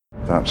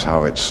That's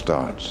how it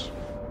starts.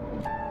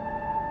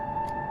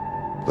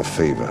 The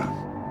fever,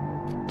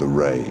 the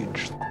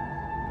rage,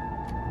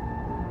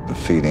 the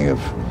feeling of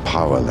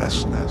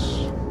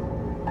powerlessness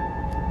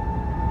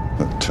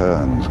that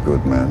turns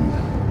good men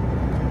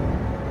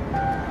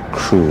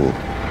cruel.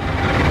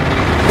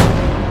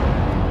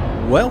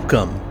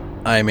 Welcome.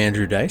 I'm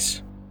Andrew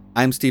Dice.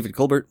 I'm Stephen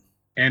Colbert.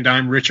 And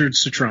I'm Richard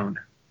Citrone.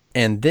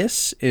 And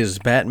this is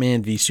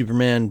Batman v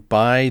Superman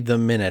by the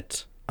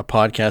Minute, a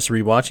podcast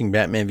rewatching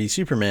Batman v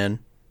Superman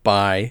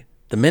by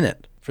the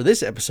minute. For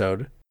this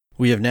episode,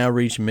 we have now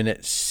reached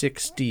minute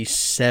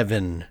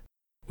 67.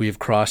 We have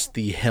crossed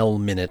the Hell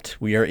Minute.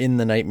 We are in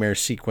the nightmare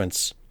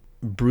sequence.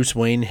 Bruce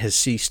Wayne has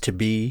ceased to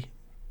be.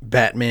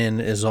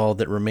 Batman is all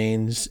that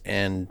remains,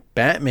 and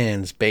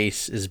Batman's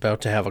base is about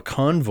to have a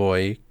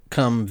convoy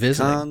come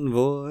visiting.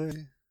 Convoy.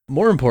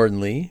 More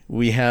importantly,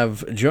 we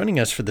have joining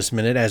us for this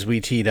minute, as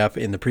we teed up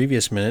in the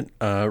previous minute,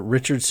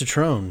 Richard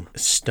Citrone,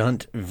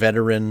 stunt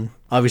veteran.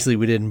 Obviously,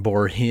 we didn't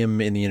bore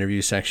him in the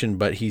interview section,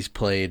 but he's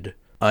played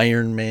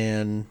Iron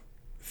Man,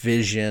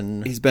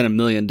 Vision. He's been a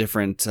million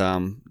different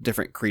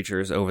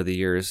creatures over the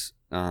years.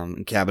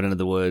 Cabin in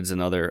the Woods and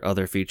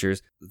other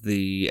features.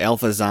 The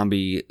Alpha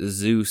Zombie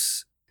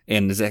Zeus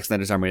and Zack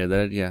Snyder's Army of the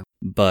Dead, yeah.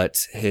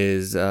 But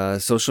his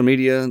social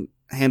media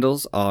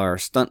handles are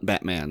Stunt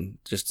Batman,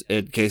 just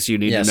in case you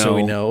need to know, so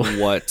we know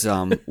what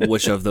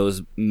which of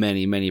those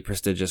many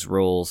prestigious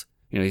roles.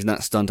 You know, he's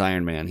not Stunt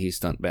Iron Man, he's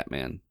Stunt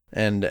Batman.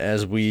 And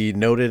as we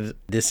noted,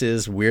 this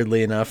is,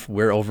 weirdly enough,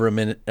 we're over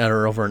an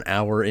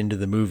hour into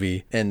the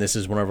movie, and this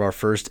is one of our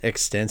first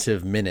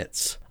extensive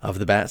minutes of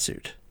the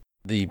Batsuit.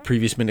 The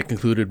previous minute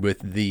concluded with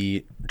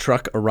the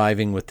truck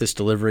arriving with this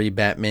delivery.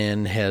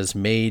 Batman has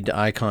made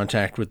eye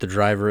contact with the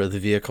driver of the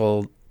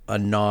vehicle, a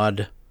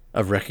nod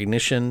of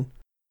recognition.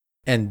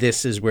 And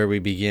this is where we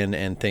begin,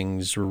 and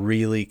things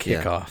really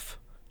kick off.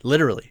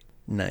 Literally.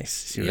 Nice.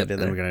 See what I did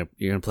there?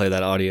 You're gonna play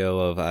that audio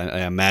of.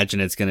 I imagine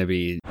it's gonna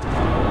be. Did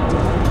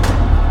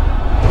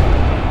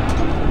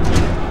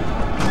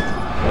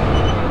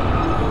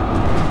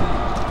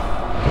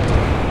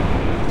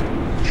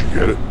you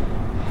get it?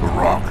 The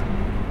Rock?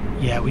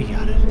 Yeah, we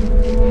got it.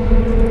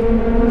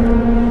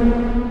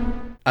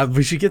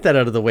 We should get that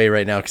out of the way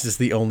right now, because it's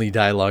the only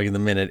dialogue in the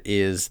minute.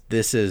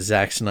 This is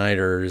Zack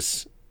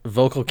Snyder's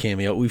vocal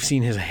cameo. We've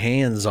seen his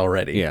hands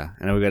already. Yeah,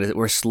 and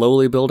we're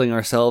slowly building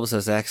ourselves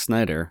as Zack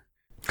Snyder.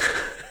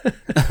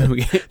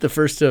 The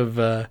first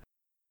of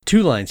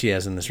two lines he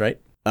has in this, right?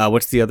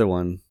 What's the other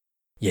one?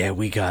 Yeah,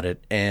 we got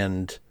it,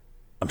 and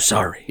I'm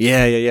sorry.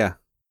 Yeah.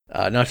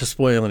 Not to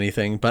spoil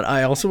anything, but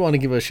I also want to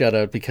give a shout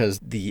out because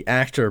the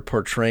actor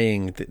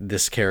portraying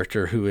this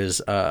character, who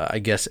is, I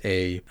guess,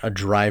 a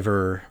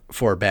driver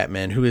for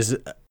Batman, who is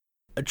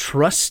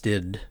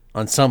trusted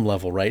on some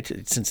level, right?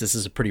 Since this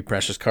is a pretty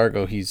precious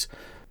cargo, he's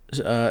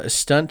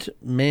stunt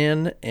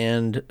man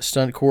and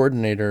stunt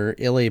coordinator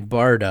Ile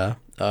Barda,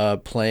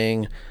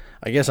 playing,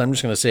 I guess I'm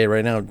just going to say it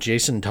right now,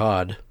 Jason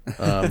Todd,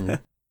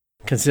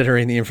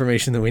 considering the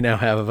information that we now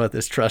have about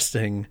this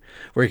trusting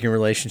working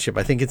relationship.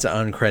 I think it's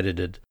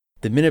uncredited.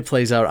 The minute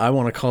plays out, I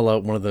want to call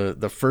out one of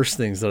the first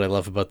things that I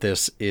love about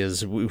this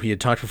is we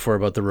had talked before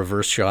about the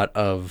reverse shot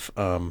of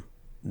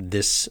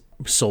this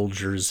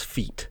soldier's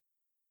feet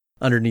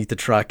underneath the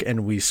truck,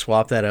 and we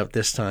swap that out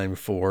this time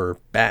for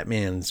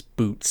Batman's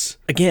boots.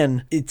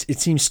 Again,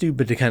 it seems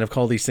stupid to kind of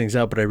call these things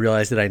out, but I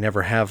realized that I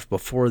never have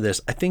before this.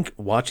 I think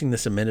watching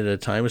this a minute at a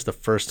time was the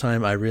first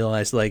time I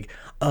realized, like,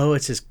 oh,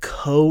 it's his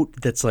coat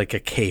that's like a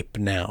cape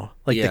now.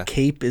 Like, the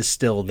cape is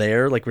still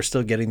there. Like, we're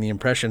still getting the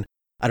impression.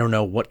 I don't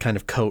know what kind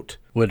of coat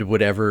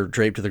would ever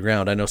drape to the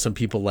ground. I know some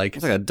people like...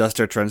 It's like a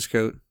duster trench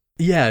coat.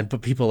 Yeah,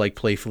 but people like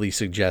playfully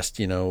suggest,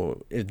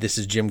 this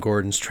is Jim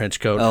Gordon's trench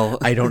coat. Oh.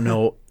 I don't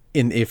know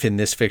if in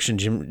this fiction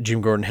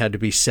Jim Gordon had to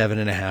be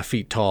 7.5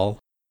 feet tall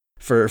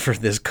for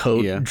this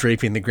coat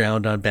draping the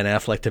ground on Ben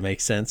Affleck to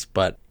make sense.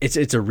 But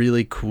it's a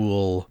really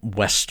cool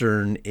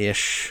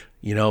Western-ish.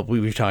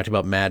 We've talked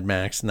about Mad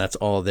Max, and that's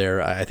all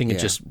there. I think it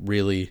just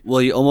really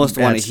you almost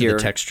want to hear the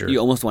texture. You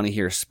almost want to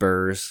hear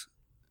Spurs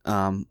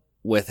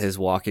with his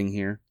walking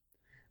here.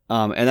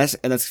 And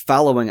that's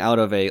following out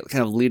of a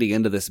kind of leading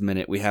into this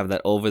minute. We have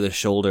that over the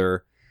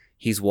shoulder.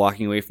 He's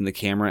walking away from the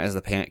camera as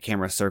the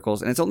camera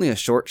circles, and it's only a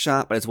short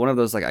shot, but it's one of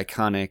those like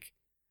iconic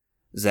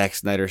Zack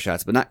Snyder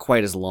shots, but not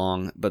quite as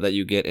long, but that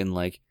you get in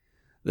like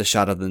the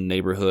shot of the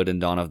neighborhood in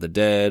Dawn of the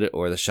Dead,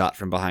 or the shot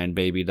from behind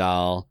Baby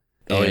Doll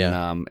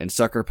in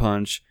Sucker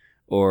Punch,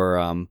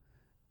 or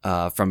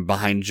from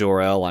behind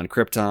Jor-El on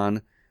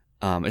Krypton.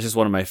 It's just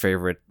one of my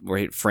favorite, where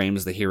he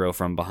frames the hero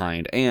from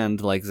behind, and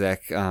like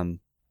Zack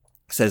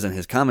says in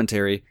his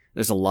commentary,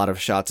 there's a lot of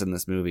shots in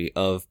this movie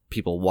of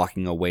people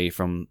walking away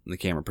from the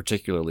camera,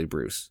 particularly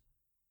Bruce.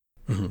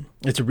 Mm-hmm.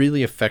 It's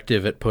really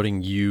effective at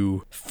putting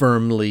you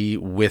firmly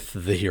with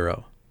the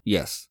hero.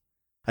 Yes.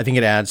 I think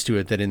it adds to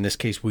it that in this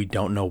case, we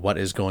don't know what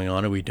is going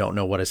on and we don't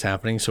know what is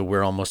happening, so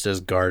we're almost as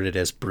guarded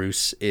as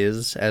Bruce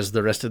is as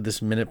the rest of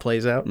this minute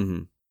plays out.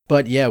 Mm-hmm.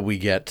 But yeah, we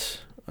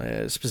get,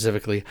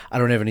 specifically, I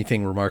don't have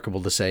anything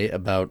remarkable to say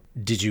about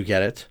did you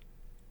get it?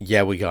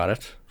 Yeah, we got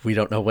it. We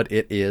don't know what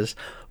it is,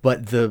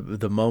 but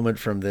the moment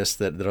from this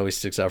that always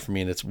sticks out for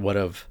me, and it's one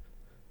of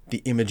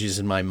the images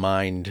in my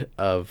mind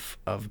of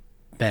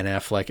Ben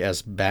Affleck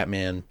as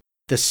Batman,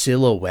 the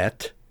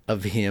silhouette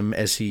of him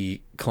as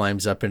he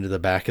climbs up into the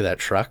back of that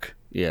truck.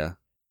 Yeah.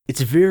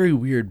 It's very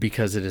weird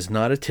because it is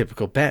not a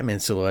typical Batman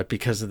silhouette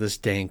because of this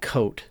dang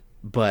coat,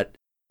 but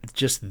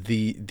just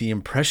the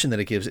impression that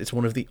it gives. It's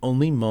one of the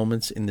only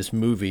moments in this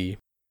movie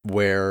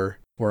where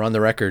we're on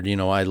the record,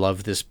 I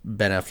love this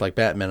Ben Affleck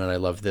Batman and I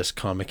love this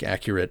comic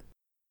accurate,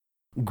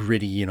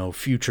 gritty,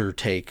 future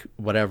take,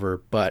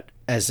 whatever. But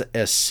as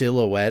a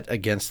silhouette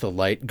against the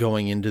light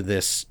going into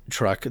this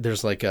truck,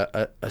 there's like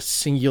a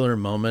singular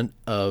moment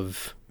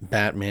of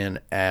Batman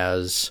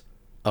as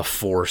a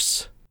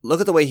force. Look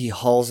at the way he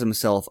hauls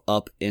himself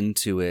up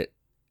into it,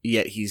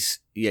 yet he's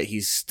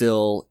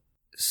still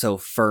so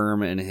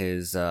firm in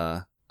his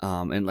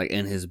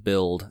in his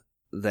build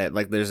that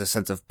like there's a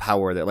sense of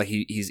power that like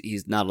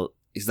he's not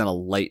a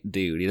light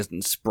dude. He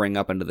doesn't spring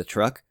up into the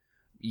truck,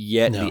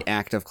 yet the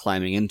act of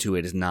climbing into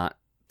it is not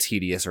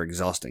tedious or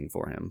exhausting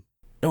for him.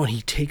 No, and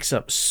he takes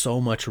up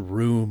so much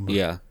room.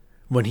 Yeah.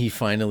 When he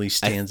finally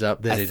stands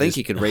up, I think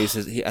he could raise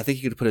his. I think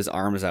he could put his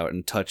arms out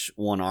and touch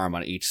one arm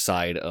on each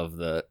side of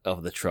the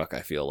truck. I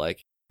feel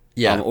like,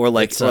 or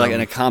like in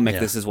a comic,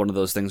 this is one of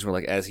those things where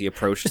like as he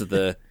approached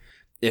the,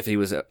 if he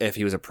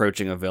was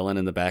approaching a villain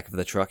in the back of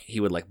the truck, he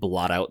would like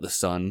blot out the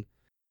sun.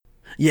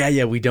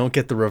 Yeah, we don't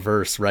get the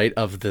reverse, right,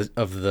 of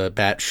the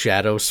bat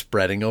shadow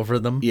spreading over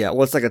them. Yeah,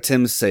 well, it's like a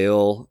Tim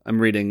Sale. I'm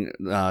reading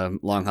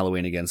Long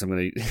Halloween again, so I'm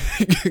going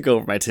to go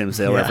over my Tim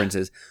Sale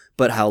references.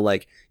 But how,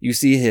 like, you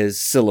see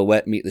his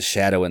silhouette meet the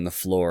shadow in the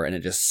floor, and it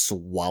just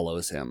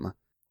swallows him.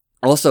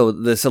 Also,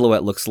 the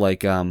silhouette looks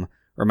like,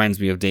 reminds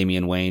me of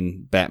Damian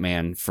Wayne,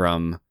 Batman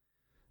from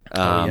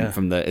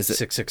the... Is it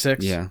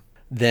 666? Yeah.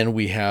 Then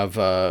we have,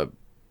 I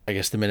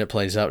guess the minute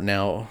plays out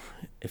now,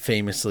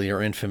 famously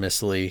or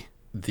infamously,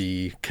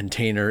 the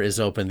container is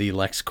open, the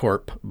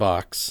LexCorp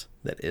box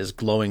that is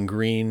glowing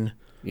green.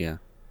 Yeah.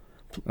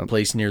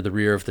 Placed near the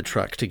rear of the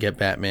truck to get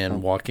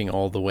Batman walking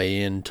all the way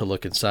in to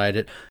look inside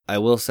it. I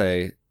will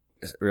say,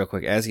 real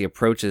quick, as he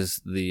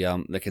approaches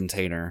the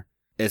container,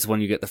 it's when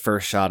you get the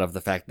first shot of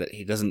the fact that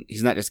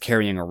he's not just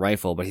carrying a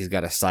rifle, but he's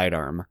got a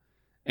sidearm.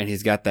 And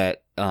he's got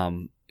that,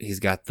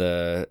 he's got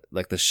the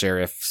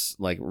sheriff's,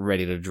 like,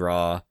 ready to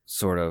draw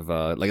sort of,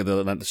 not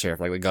the sheriff,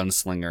 like the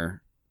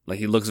gunslinger. Like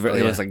he looks like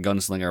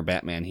Gunslinger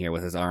Batman here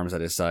with his arms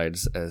at his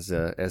sides as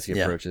he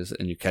approaches,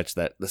 and you catch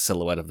the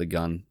silhouette of the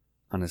gun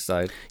on his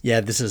side. Yeah,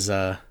 this is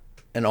an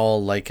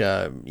all like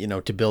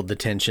to build the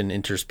tension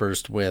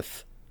interspersed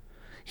with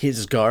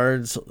his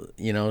guards,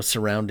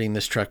 surrounding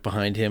this truck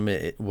behind him.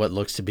 What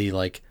looks to be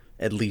like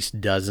at least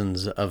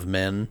dozens of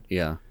men.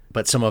 Yeah.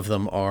 But some of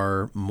them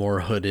are more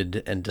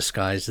hooded and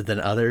disguised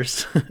than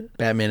others.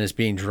 Batman is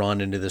being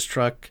drawn into this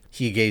truck.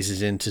 He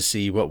gazes in to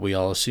see what we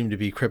all assume to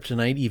be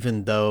kryptonite,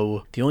 even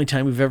though the only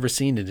time we've ever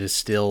seen it is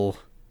still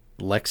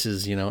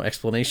Lex's,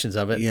 explanations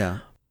of it. Yeah.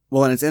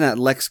 Well, and it's in that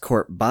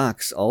LexCorp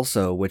box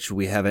also, which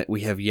we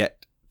have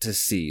yet to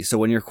see. So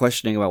when you're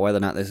questioning about whether or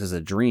not this is a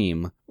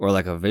dream or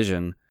like a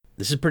vision,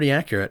 this is pretty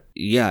accurate.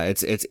 Yeah,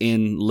 it's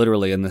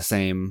literally in the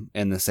same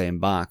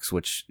box,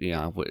 which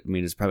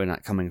it's probably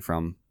not coming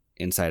from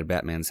inside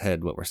Batman's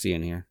head, what we're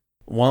seeing here.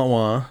 Wah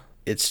wah.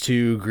 It's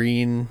two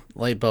green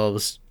light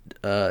bulbs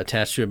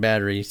attached to a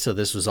battery, so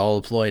this was all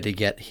a ploy to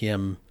get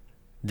him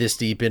this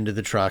deep into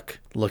the truck,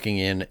 looking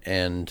in,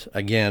 and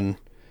again,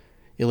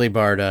 Ili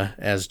Barda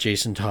as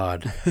Jason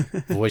Todd,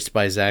 voiced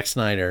by Zack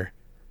Snyder,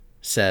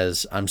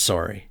 says, "I'm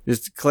sorry."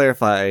 Just to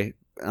clarify,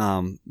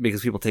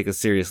 because people take us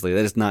seriously,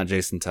 that is not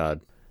Jason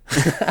Todd.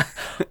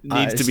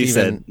 Needs to be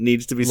said.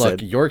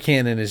 Look, your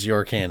canon is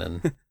your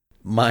canon.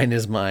 Mine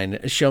is mine.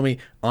 Show me,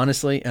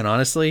 honestly,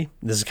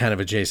 this is kind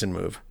of a Jason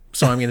move.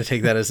 So I'm going to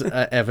take that as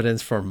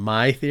evidence for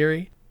my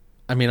theory.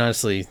 I mean,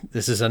 honestly,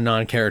 this is a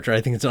non-character.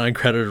 I think it's an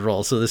uncredited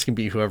role, so this can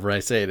be whoever I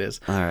say it is.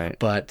 All right.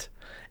 But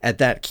at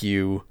that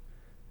cue,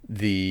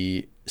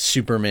 the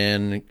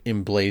Superman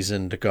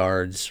emblazoned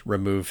guards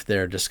remove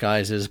their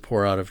disguises,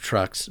 pour out of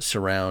trucks,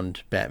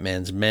 surround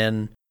Batman's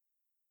men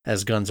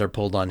as guns are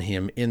pulled on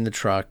him in the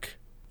truck.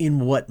 In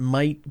what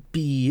might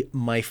be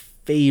my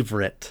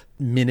favorite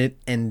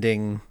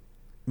minute-ending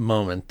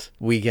moment,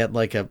 we get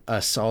like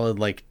a solid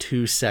like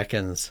 2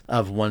 seconds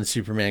of one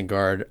Superman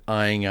guard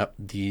eyeing up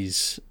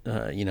these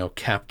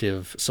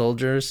captive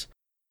soldiers,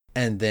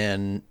 and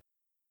then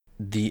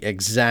the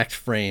exact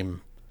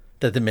frame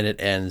that the minute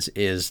ends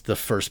is the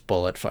first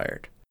bullet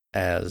fired,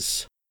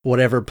 as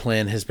whatever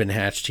plan has been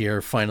hatched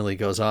here finally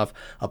goes off.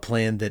 A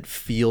plan that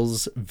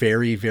feels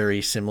very,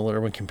 very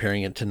similar when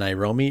comparing it to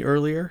Nairobi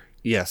earlier.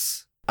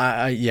 Yes.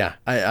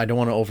 I don't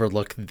want to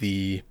overlook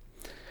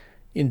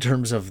in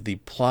terms of the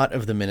plot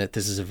of the minute,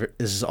 this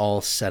is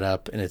all set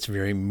up and it's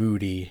very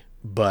moody,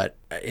 but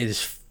it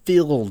is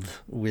filled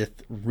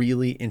with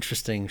really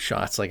interesting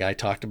shots. Like I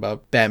talked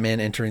about Batman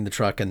entering the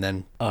truck, and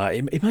then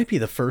it might be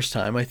the first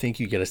time I think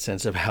you get a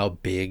sense of how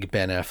big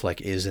Ben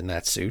Affleck is in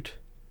that suit.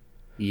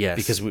 Yes.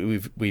 Because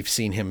we've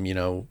seen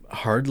him,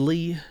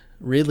 hardly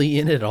really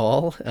in it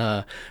all.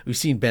 We've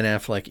seen Ben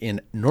Affleck in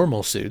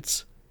normal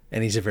suits,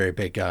 and he's a very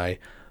big guy,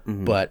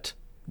 but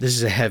this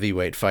is a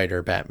heavyweight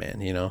fighter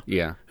Batman,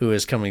 Yeah. who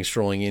is coming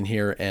strolling in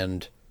here.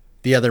 And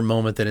the other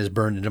moment that is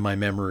burned into my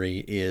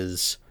memory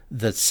is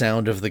the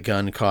sound of the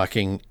gun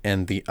cocking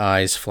and the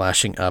eyes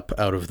flashing up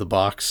out of the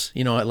box.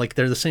 Like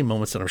they're the same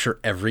moments that I'm sure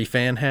every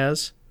fan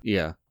has.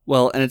 Yeah.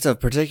 Well, and it's of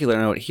particular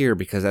note here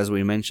because, as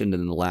we mentioned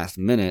in the last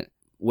minute,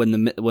 when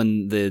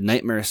the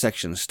nightmare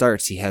section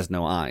starts, he has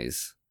no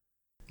eyes.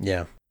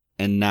 Yeah.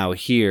 And now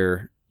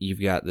here,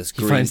 you've got this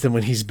He finds them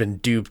when he's been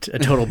duped. A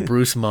total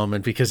Bruce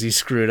moment because he's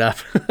screwed up.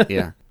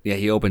 Yeah.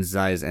 He opens his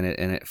eyes and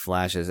it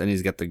flashes, and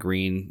he's got the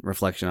green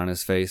reflection on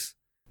his face.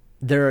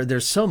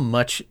 There's so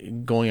much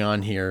going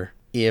on here.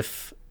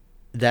 If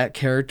that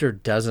character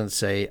doesn't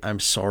say, "I'm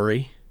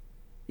sorry,"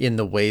 in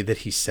the way that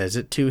he says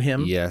it to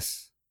him,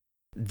 Yes.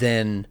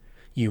 then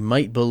you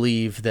might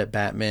believe that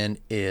Batman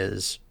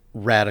is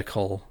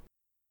radical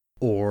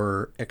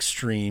or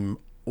extreme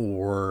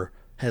or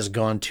has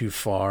gone too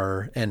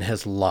far and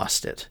has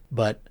lost it.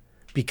 But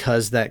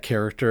because that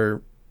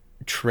character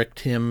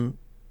tricked him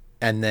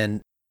and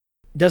then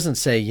doesn't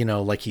say,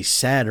 like he's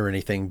sad or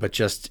anything, but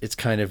just it's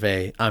kind of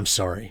I'm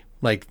sorry.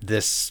 Like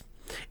this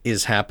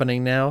is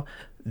happening now,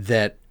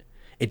 that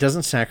it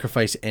doesn't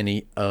sacrifice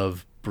any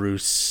of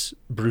Bruce's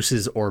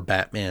or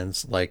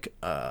Batman's, like,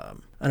 I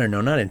don't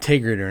know, not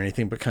integrity or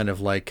anything, but kind of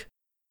like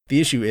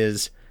the issue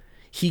is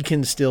he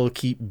can still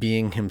keep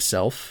being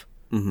himself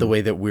the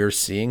way that we're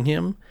seeing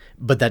him,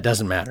 but that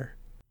doesn't matter.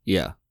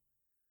 Yeah.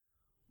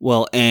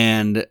 Well,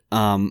 and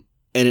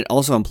it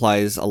also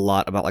implies a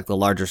lot about like the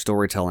larger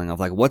storytelling of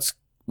like what's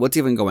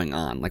even going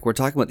on. Like we're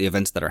talking about the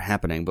events that are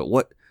happening, but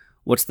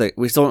we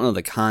still don't know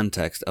the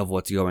context of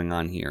what's going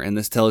on here. And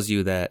this tells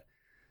you that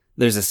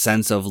there's a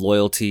sense of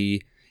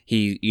loyalty.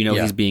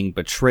 He's being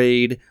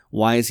betrayed.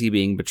 Why is he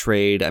being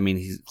betrayed? I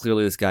mean,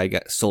 clearly this guy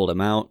sold him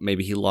out.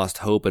 Maybe he lost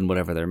hope in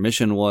whatever their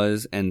mission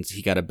was, and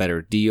he got a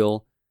better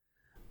deal.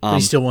 But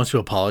he still wants to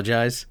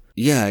apologize.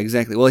 Yeah,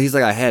 exactly. Well, he's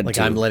like, I had like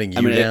to. I'm letting you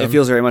I mean, down. it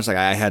feels very much like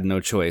I had no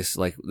choice.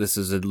 Like this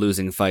is a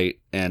losing fight,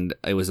 and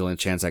it was the only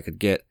chance I could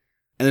get.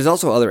 And there's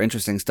also other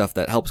interesting stuff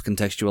that helps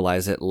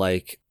contextualize it,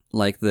 like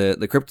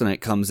the kryptonite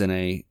comes in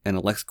a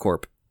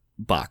LexCorp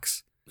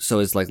box. So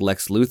it's like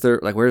Lex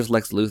Luthor. Like where's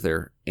Lex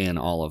Luthor in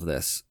all of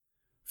this?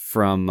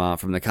 From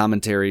the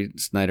commentary,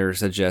 Snyder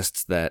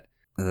suggests that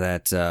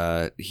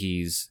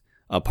he's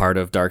a part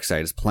of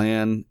Darkseid's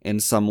plan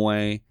in some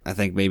way. I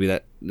think maybe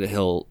that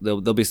there'll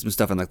be some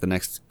stuff in like the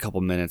next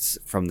couple minutes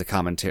from the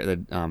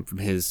commentary, from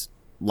his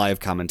live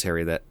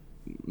commentary that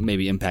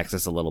maybe impacts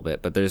us a little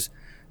bit. But there's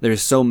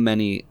so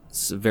many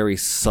very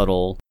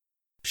subtle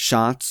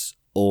shots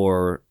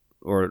or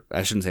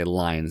I shouldn't say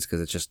lines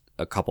because it's just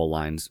a couple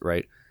lines,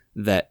 right?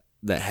 That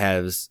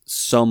has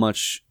so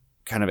much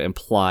kind of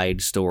implied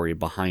story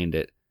behind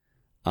it,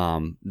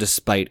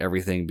 despite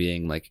everything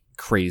being like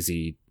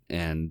crazy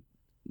and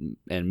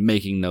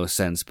making no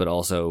sense, but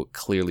also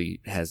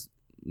clearly has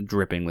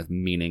dripping with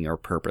meaning or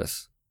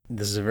purpose.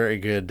 This is a very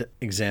good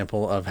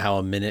example of how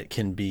a minute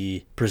can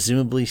be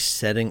presumably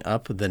setting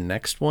up the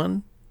next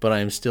one, but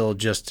I'm still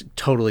just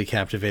totally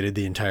captivated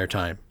the entire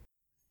time.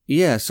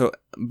 Yeah, so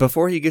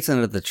before he gets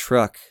into the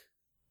truck,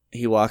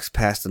 he walks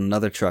past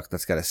another truck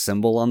that's got a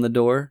symbol on the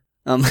door.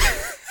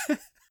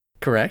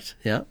 Correct,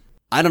 yeah.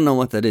 I don't know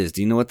what that is.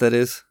 Do you know what that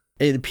is?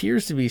 It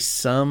appears to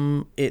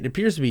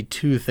be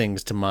two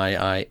things to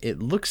my eye.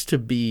 It looks to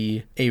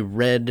be a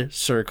red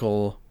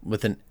circle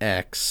with an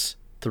X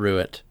through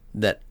it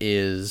that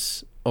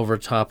is over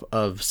top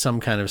of some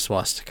kind of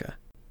swastika.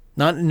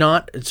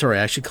 Sorry,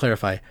 I should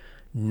clarify.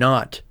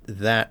 Not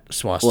that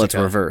swastika. Well, it's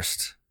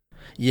reversed.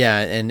 Yeah,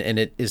 and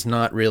it is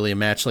not really a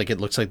match. Like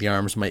it looks like the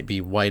arms might be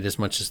white as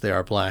much as they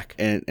are black.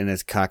 And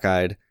it's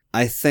cockeyed.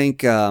 I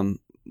think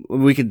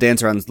we could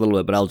dance around this a little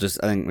bit, but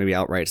I think maybe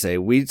outright say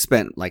we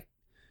spent like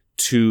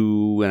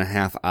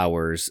 2.5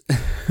 hours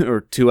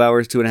or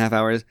 2.5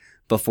 hours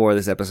before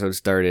this episode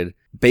started,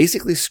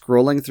 basically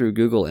scrolling through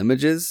Google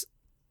Images,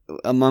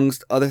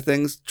 amongst other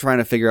things, trying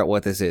to figure out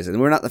what this is. And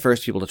we're not the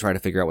first people to try to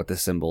figure out what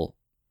this symbol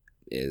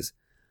is.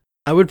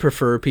 I would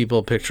prefer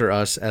people picture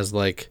us as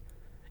like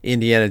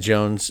Indiana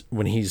Jones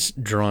when he's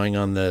drawing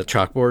on the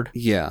chalkboard.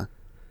 Yeah.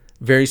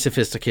 Very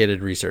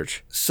sophisticated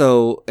research.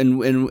 So,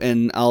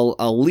 and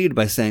I'll lead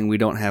by saying we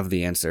don't have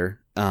the answer.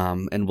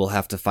 And we'll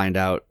have to find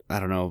out. I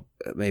don't know.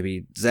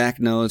 Maybe Zach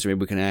knows, or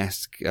maybe we can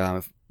ask,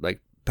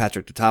 like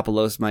Patrick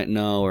Totopoulos might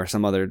know, or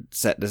some other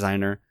set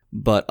designer.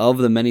 But of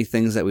the many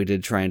things that we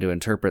did trying to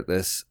interpret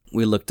this,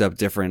 we looked up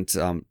different.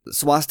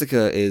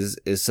 Swastika is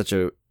such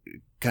a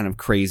kind of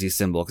crazy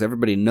symbol because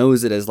everybody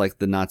knows it as like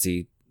the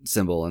Nazi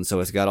symbol, and so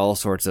it's got all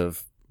sorts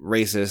of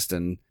racist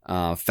and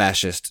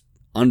fascist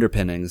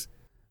underpinnings.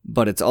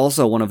 But it's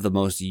also one of the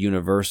most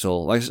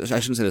universal. I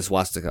shouldn't say the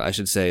swastika. I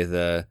should say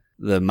the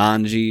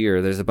manji,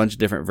 or there's a bunch of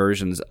different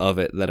versions of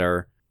it that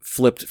are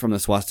flipped from the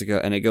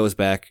swastika, and it goes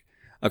back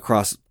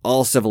across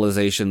all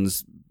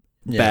civilizations,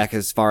 back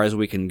as far as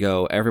we can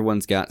go.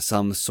 Everyone's got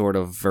some sort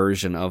of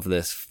version of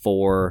this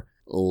for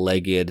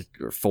legged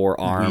or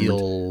four-armed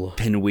Wheel.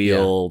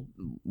 pinwheel,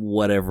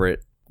 whatever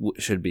it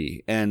should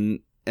be.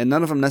 And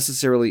none of them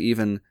necessarily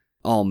even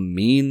all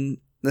mean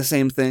the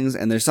same things,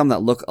 and there's some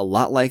that look a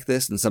lot like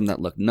this and some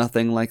that look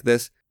nothing like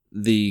this.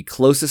 The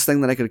closest thing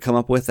that I could come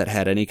up with that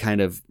had any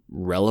kind of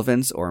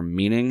relevance or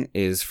meaning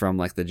is from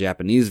like the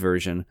Japanese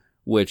version,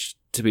 which,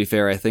 to be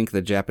fair, I think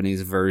the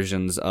Japanese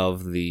versions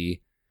of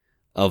the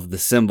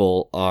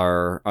symbol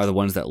are the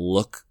ones that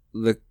look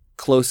the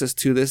closest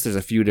to this. There's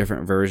a few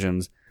different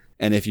versions,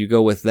 and if you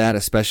go with that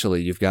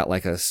especially, you've got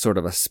like a sort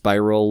of a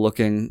spiral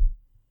looking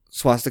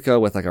swastika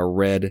with like a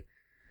red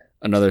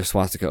another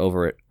swastika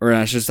over it. Or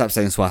I should stop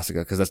saying swastika,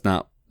 because that's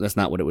not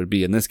what it would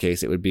be in this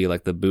case. It would be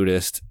like the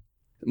Buddhist,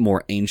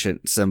 more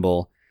ancient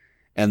symbol.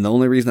 And the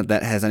only reason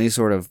that has any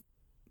sort of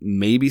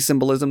maybe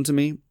symbolism to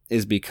me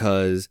is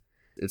because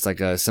it's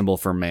like a symbol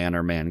for man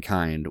or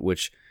mankind,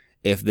 which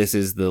if this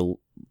is the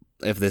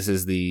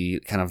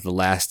kind of the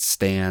last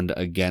stand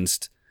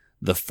against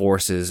the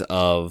forces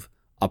of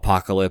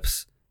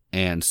Apocalypse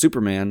and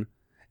Superman,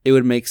 it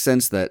would make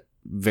sense that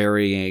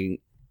varying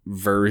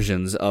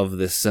versions of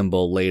this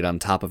symbol laid on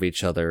top of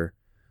each other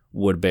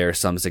would bear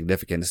some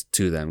significance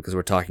to them, because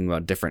we're talking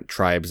about different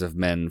tribes of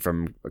men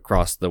from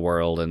across the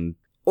world,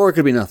 or it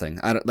could be nothing.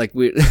 I don't like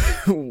we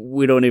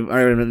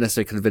aren't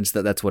necessarily convinced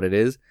that that's what it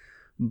is,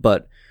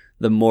 but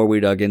the more we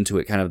dug into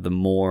it, kind of the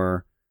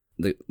more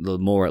it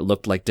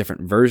looked like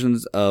different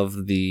versions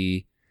of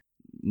the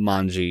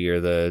manji, or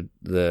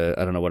the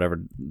I don't know,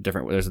 whatever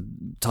different. There's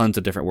tons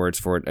of different words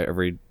for it.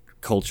 Every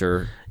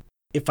culture.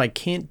 If I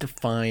can't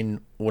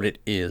define what it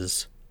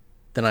is,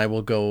 then I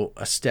will go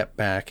a step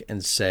back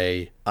and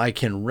say, I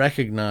can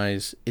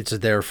recognize it's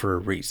there for a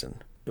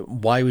reason.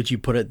 Why would you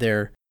put it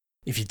there?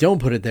 If you don't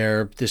put it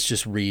there, this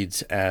just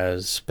reads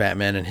as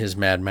Batman and his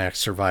Mad Max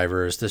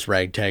survivors, this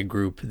ragtag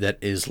group that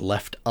is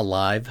left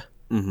alive,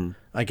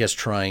 I guess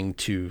trying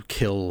to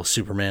kill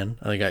Superman.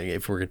 I think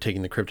if we're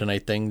taking the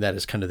kryptonite thing, that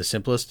is kind of the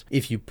simplest.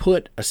 If you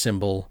put a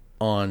symbol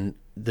on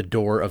the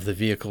door of the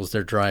vehicles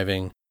they're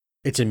driving,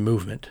 it's in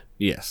movement.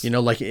 Yes.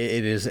 Like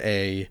it is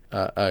a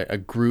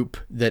group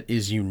that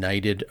is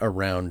united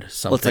around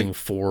something like,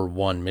 for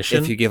one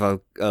mission. If you give a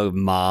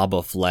mob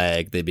a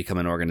flag, they become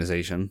an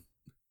organization.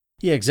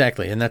 Yeah,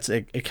 exactly. And that's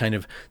a kind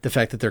of the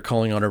fact that they're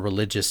calling on a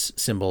religious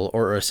symbol,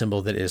 or a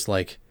symbol that is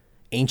like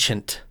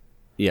ancient.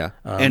 Yeah.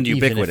 And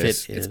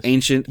ubiquitous. It's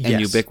ancient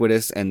and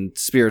ubiquitous and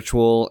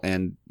spiritual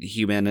and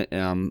human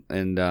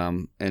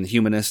and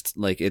humanist.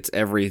 Like it's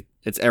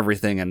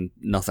everything and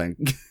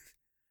nothing.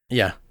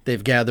 Yeah,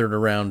 they've gathered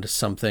around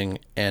something,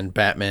 and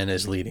Batman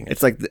is leading it.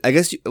 It's like, I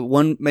guess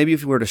maybe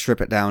if you were to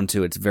strip it down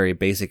to its very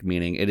basic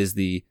meaning, it is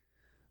the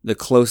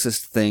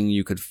closest thing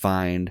you could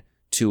find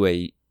to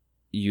a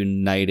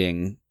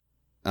uniting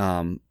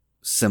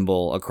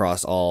symbol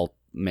across all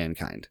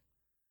mankind.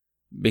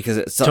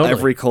 Because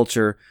every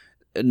culture,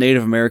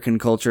 Native American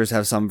cultures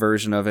have some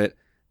version of it.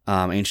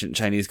 Ancient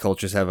Chinese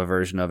cultures have a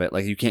version of it.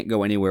 Like, you can't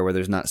go anywhere where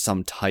there's not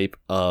some type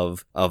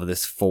of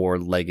this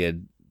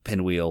four-legged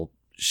pinwheel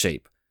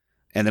shape.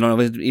 And they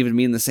don't even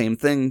mean the same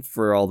thing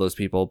for all those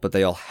people, but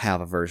they all have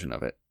a version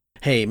of it.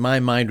 Hey, my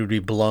mind would be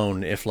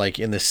blown if, like,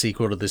 in the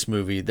sequel to this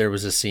movie, there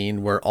was a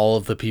scene where all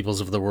of the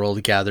peoples of the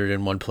world gathered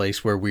in one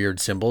place where weird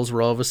symbols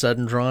were all of a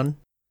sudden drawn.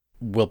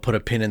 We'll put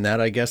a pin in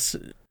that, I guess.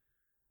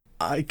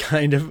 I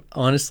kind of,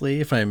 honestly,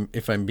 if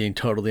I'm being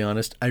totally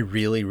honest, I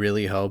really,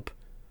 really hope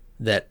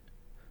that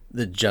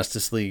the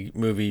Justice League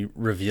movie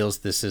reveals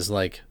this is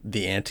like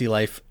the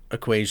anti-life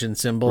equation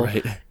symbol,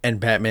 right, and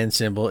Batman's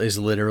symbol is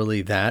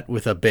literally that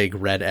with a big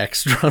red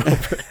X drawn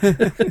over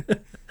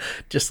it.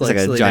 Just like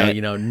a so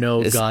giant,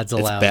 no gods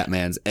allowed. It's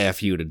Batman's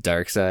F you to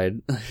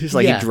Darkseid. Just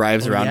like he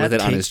drives around with it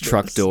on his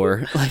truck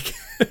door. Like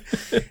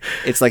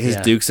it's like his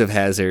Dukes of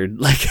Hazzard.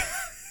 Like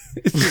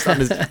it's just on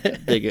his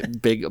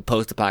big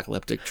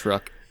post-apocalyptic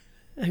truck.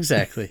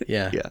 Exactly.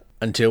 Yeah.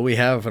 Until we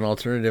have an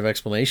alternative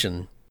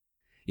explanation.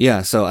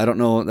 Yeah, so I don't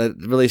know. That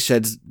really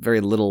sheds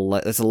very little.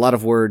 That's a lot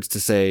of words to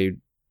say.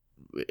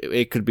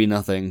 It could be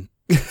nothing.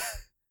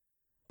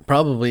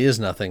 Probably is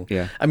nothing.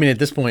 Yeah. I mean, at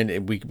this point,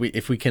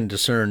 if we can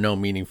discern no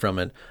meaning from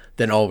it,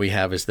 then all we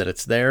have is that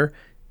it's there,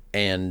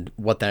 and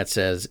what that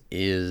says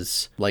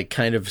is like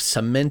kind of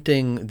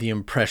cementing the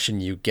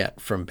impression you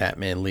get from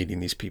Batman leading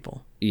these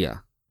people. Yeah,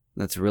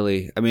 that's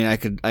really. I mean, I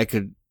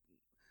could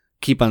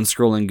keep on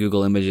scrolling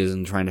Google Images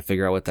and trying to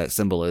figure out what that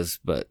symbol is,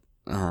 but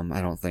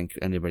I don't think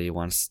anybody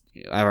wants.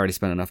 I've already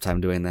spent enough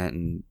time doing that,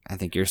 and I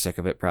think you're sick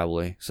of it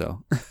probably.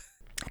 So.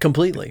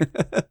 Completely.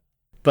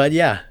 But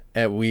yeah,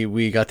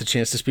 we got the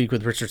chance to speak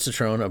with Richard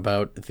Citrone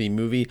about the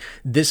movie.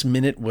 This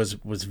minute was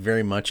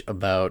very much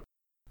about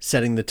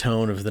setting the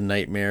tone of the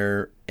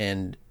nightmare,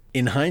 and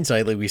in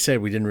hindsight, like we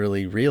said, we didn't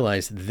really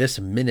realize this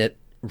minute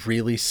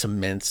really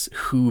cements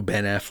who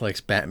Ben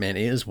Affleck's Batman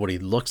is, what he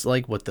looks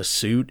like, what the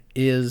suit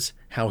is,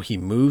 how he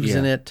moves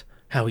in it,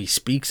 how he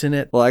speaks in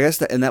it. Well, I guess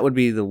that would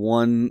be the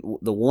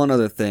one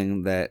other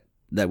thing that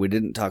we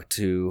didn't talk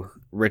to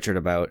Richard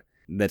about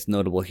that's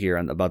notable here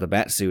about the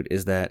bat suit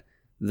is that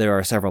there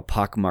are several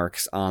pock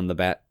marks on the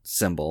bat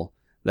symbol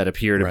that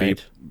appear to Right.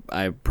 be,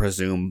 I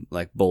presume,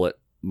 like bullet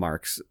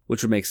marks,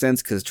 which would make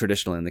sense because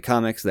traditionally in the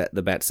comics that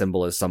the bat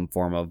symbol is some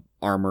form of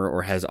armor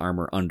or has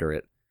armor under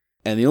it.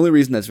 And the only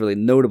reason that's really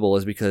notable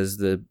is because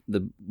the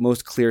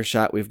most clear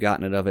shot we've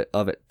gotten of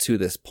it to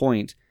this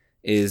point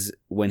is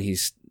when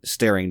he's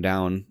staring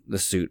down the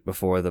suit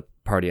before the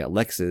party at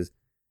Lex's,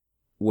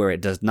 where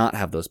it does not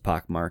have those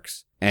pock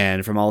marks.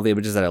 And from all the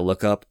images that I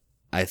look up,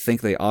 I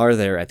think they are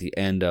there at the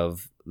end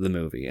of the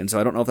movie. And so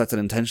I don't know if that's an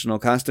intentional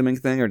costuming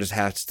thing or just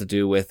has to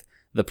do with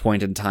the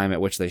point in time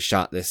at which they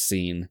shot this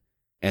scene.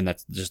 And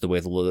that's just the way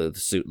the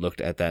suit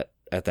looked at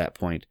that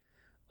point.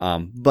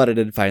 But I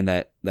did find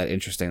that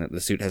interesting that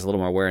the suit has a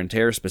little more wear and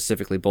tear,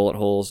 specifically bullet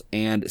holes,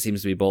 and it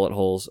seems to be bullet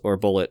holes or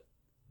bullet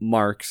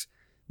marks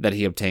that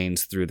he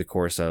obtains through the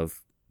course of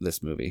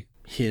this movie.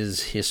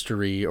 His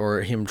history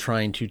or him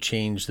trying to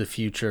change the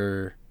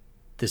future,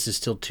 this is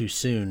still too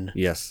soon.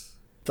 Yes.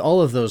 With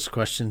all of those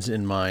questions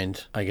in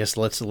mind, I guess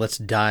let's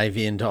dive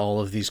into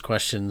all of these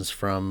questions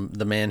from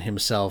the man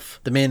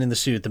himself, the man in the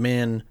suit, the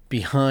man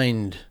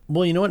behind.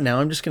 Well, you know what? Now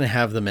I'm just going to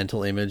have the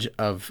mental image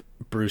of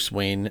Bruce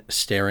Wayne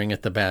staring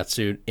at the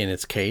Batsuit in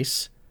its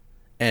case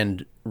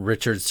and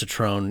Richard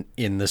Citrone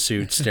in the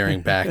suit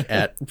staring back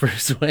at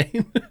Bruce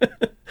Wayne.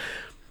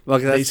 Well,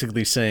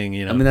 basically saying,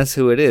 you know, I mean, that's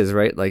who it is,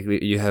 right? Like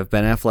you have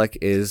Ben Affleck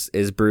is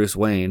Bruce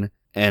Wayne,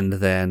 and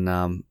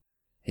then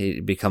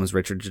he becomes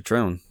Richard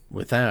Citrone.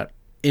 With that,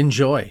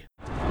 enjoy.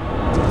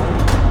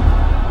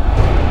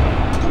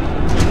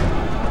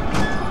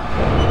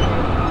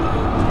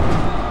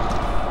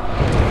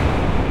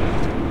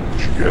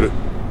 Did you get it?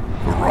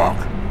 The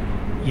Rock.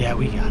 Yeah,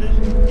 we got it.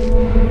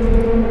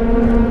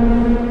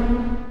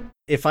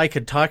 If I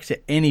could talk to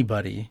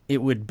anybody,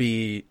 it would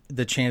be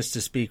the chance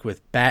to speak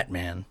with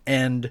Batman.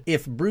 And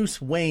if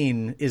Bruce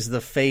Wayne is the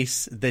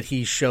face that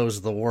he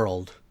shows the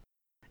world,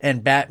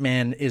 and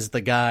Batman is the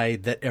guy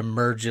that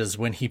emerges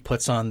when he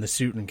puts on the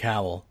suit and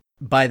cowl,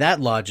 by that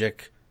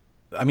logic,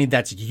 I mean,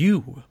 that's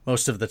you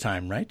most of the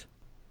time, right?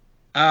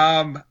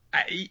 I'm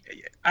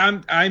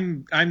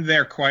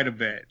there quite a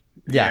bit.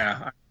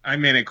 Yeah.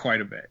 I'm in it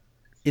quite a bit.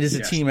 It is a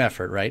Yes. team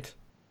effort, right?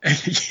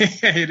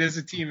 Yeah, it is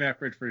a team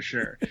effort for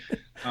sure.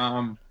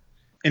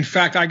 In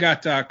fact, I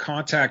got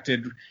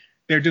contacted.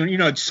 They're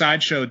doing,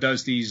 Sideshow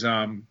does these.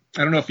 I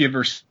don't know if you've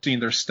ever seen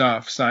their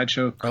stuff.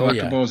 Sideshow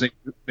collectibles.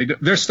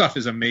 Their stuff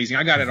is amazing.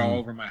 I got it all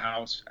over my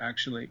house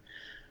actually.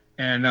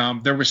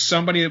 And there was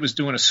somebody that was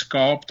doing a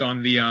sculpt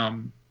on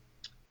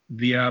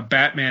the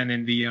Batman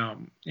in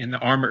the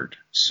armored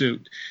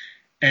suit,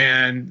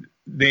 and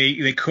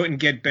they couldn't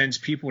get Ben's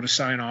people to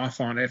sign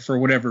off on it for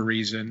whatever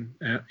reason.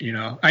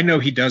 I know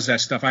he does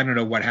that stuff. I don't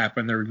know what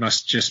happened. There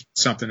must just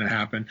something that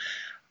happened.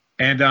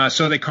 And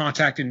so they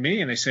contacted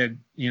me and they said,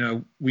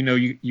 we know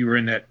you were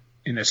in that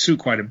suit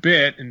quite a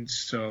bit, and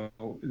so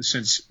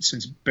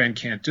since Ben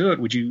can't do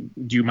it, do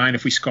you mind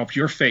if we sculpt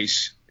your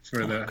face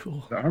for the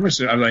armor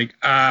suit? I'm like,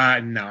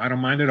 no, I don't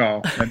mind at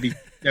all. That'd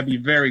be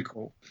very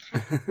cool.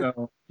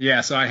 So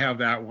yeah, so I have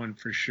that one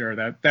for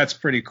sure. That's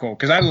pretty cool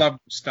because I love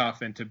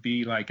stuff, and to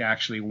be like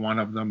actually one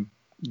of them,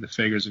 the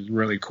figures, is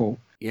really cool.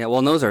 Yeah, well,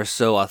 and those are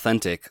so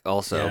authentic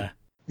also.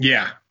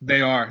 Yeah,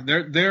 they are.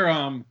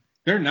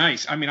 They're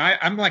nice. I mean,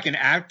 I'm like an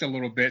addict a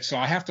little bit, so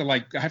I have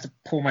to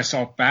pull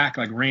myself back,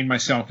 like rein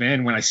myself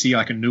in when I see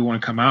like a new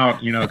one come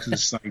out, because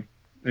it's like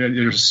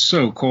they're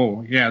so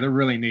cool. Yeah, they're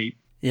really neat.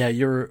 Yeah,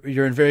 you're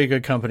in very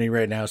good company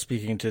right now,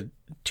 speaking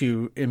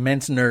to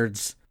immense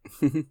nerds.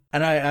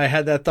 And I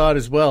had that thought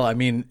as well. I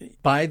mean,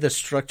 by the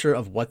structure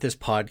of what this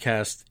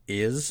podcast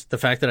is, the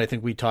fact that I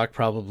think we talk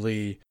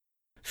probably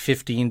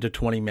 15 to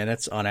 20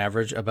 minutes on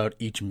average about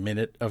each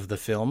minute of the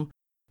film,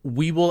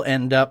 we will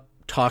end up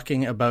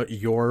talking about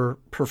your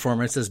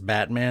performance as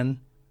Batman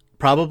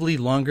probably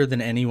longer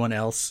than anyone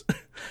else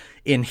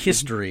in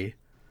history.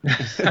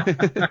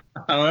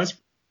 Oh, that's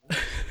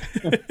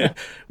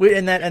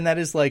and that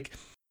is like,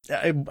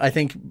 I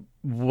think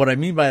what I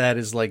mean by that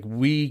is like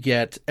we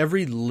get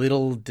every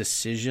little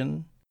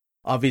decision,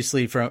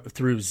 obviously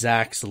through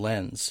Zach's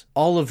lens.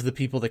 All of the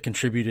people that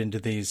contribute into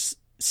these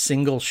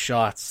single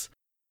shots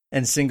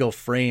and single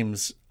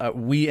frames,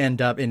 we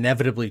end up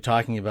inevitably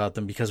talking about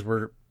them because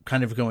we're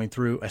kind of going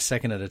through a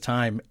second at a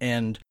time.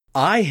 And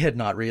I had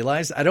not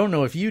realized, I don't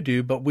know if you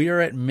do, but we are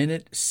at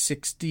minute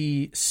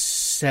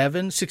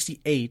 67,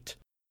 68,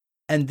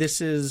 and this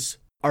is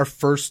our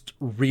first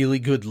really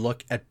good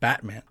look at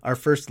Batman. Our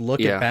first look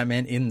at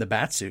Batman in the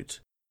Batsuit.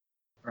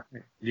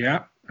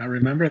 Yeah, I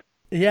remember.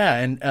 Yeah,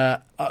 and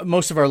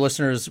most of our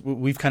listeners,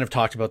 we've kind of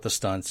talked about the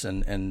stunts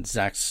and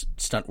Zach's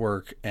stunt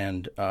work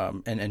and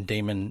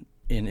Damon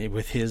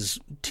with his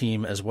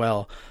team as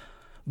well.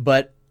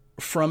 But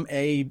from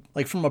a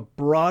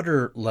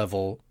broader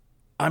level,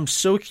 I'm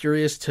so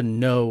curious to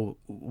know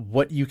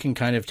what you can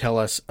kind of tell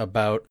us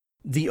about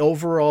the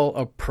overall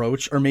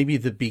approach, or maybe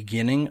the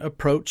beginning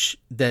approach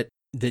that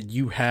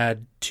you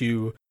had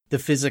to the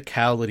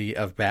physicality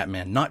of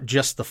Batman, not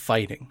just the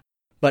fighting,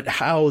 but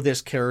how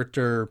this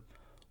character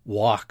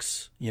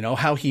walks,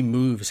 how he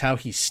moves, how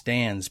he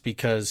stands,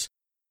 because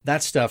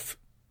that stuff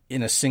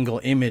in a single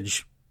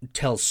image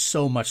tells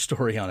so much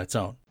story on its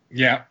own.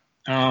 Yeah.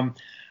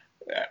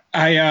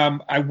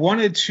 I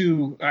wanted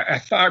to.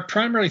 I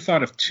primarily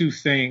thought of two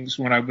things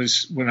when I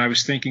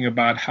was thinking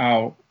about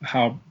how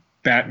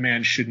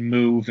Batman should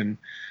move and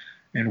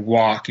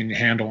walk and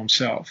handle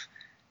himself,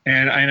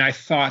 and I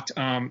thought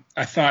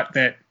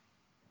that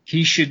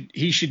he should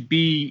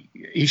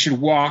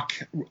walk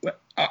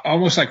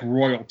almost like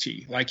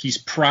royalty, like he's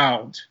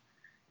proud,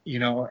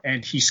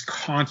 and he's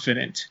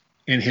confident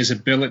in his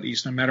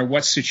abilities, no matter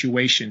what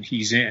situation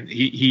he's in.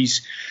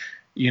 He's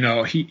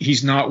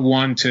not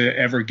one to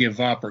ever give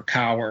up or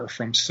cower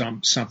from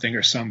something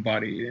or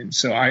somebody. And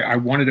so I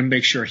wanted to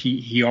make sure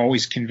he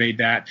always conveyed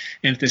that.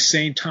 And at the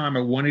same time,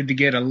 I wanted to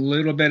get a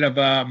little bit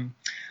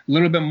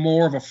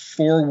more of a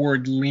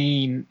forward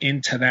lean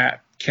into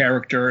that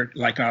character,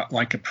 like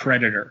a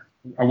predator.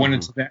 I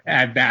wanted to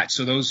add that.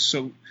 So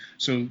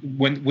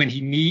when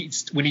he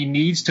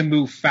needs to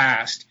move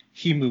fast,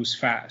 he moves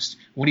fast.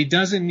 When he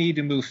doesn't need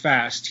to move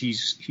fast,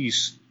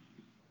 he's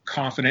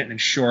confident and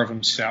sure of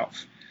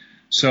himself.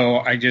 So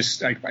I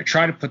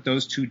try to put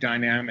those two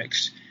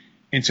dynamics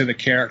into the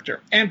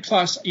character. And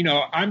plus,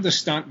 I'm the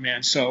stunt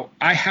man, so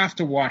I have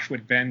to watch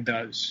what Ben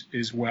does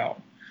as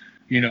well.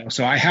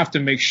 So I have to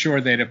make sure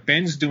that if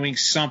Ben's doing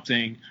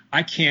something,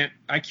 I can't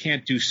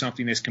do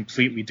something that's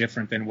completely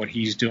different than what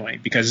he's doing,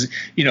 because,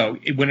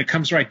 when it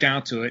comes right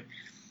down to it,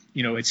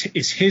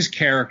 it's his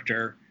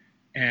character,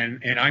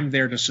 and I'm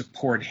there to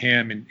support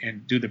him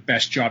and do the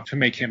best job to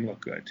make him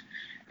look good.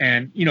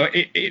 And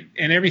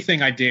and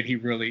everything I did, he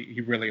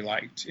really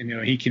liked. And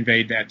he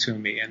conveyed that to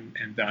me, and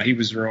he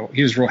was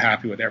real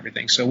happy with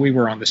everything. So we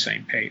were on the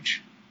same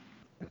page.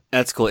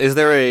 That's cool. Is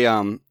there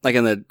a like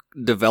in the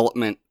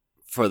development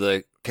for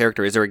the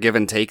character, is there a give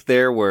and take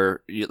there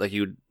where since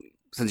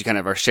you kind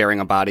of are sharing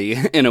a body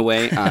in a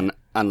way on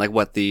like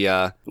what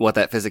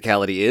that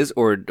physicality is,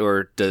 or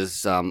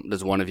does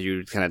one of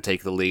you kind of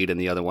take the lead and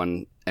the other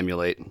one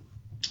emulate?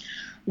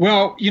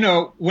 Well,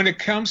 when it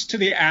comes to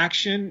the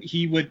action,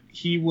 he would,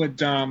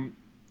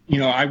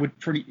 I would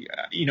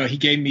he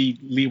gave me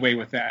leeway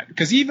with that,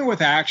 because even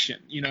with action,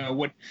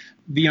 what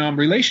the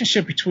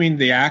relationship between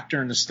the actor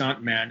and the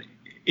stuntman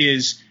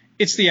is,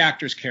 it's the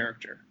actor's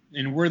character,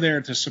 and we're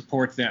there to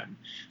support them.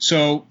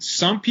 So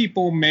some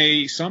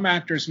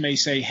actors may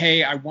say,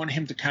 hey, I want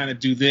him to kind of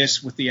do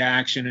this with the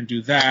action and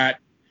do that,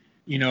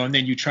 and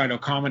then you try to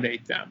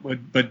accommodate them.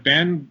 But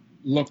Ben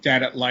looked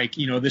at it like,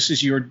 this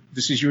is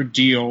your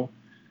deal.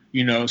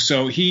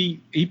 So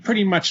he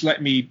pretty much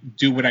let me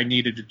do what I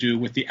needed to do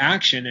with the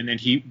action, and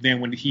then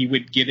when he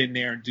would get in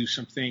there and do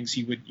some things,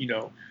 he would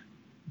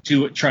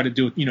try to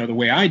do it the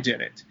way I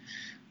did it.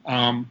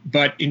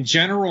 But in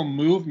general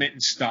movement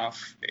and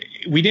stuff,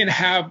 we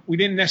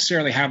didn't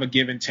necessarily have a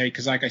give and take,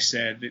 because like I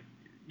said,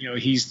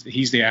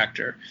 he's the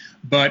actor.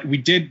 But we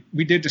did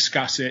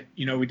discuss it.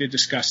 We did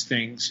discuss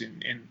things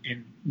and a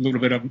little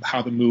bit of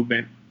how the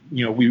movement.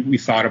 We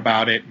thought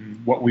about it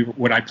and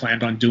what I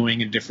planned on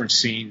doing in different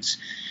scenes.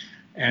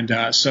 And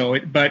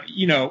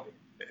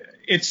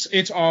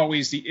it's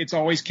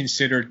always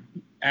considered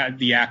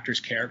the actor's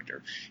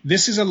character.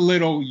 This is a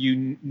little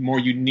more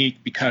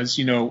unique because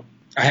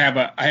I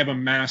have a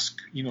mask.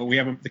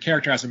 The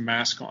character has a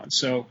mask on,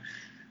 so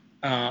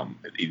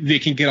they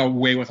can get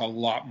away with a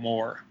lot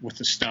more with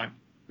the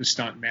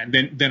stunt man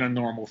than a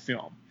normal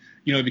film.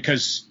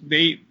 Because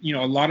a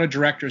lot of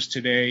directors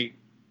today,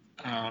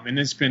 and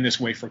it's been this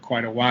way for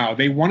quite a while,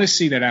 they want to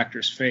see that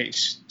actor's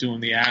face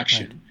doing the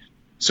action. Right.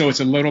 So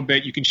it's a little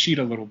bit, you can cheat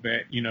a little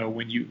bit,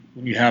 when you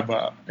have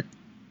a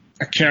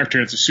character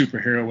that's a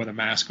superhero with a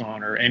mask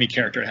on, or any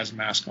character that has a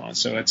mask on.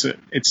 So it's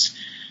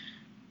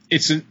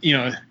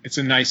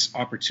a nice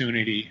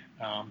opportunity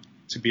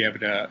to be able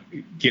to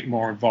get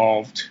more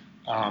involved,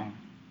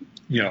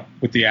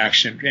 with the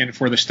action. And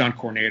for the stunt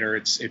coordinator,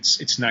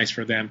 it's nice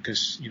for them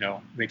because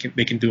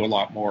they can do a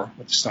lot more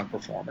with the stunt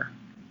performer.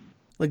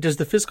 Like, does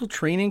the physical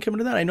training come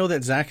into that? I know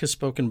that Zach has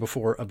spoken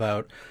before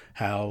about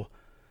how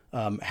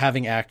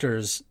having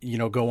actors,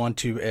 go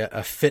onto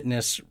a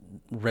fitness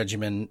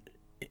regimen,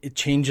 it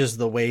changes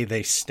the way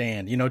they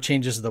stand,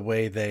 changes the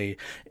way they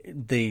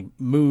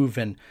move,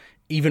 and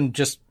even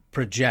just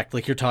project,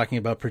 like you're talking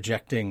about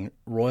projecting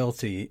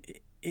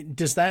royalty.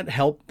 Does that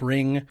help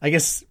bring, I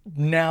guess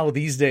now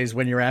these days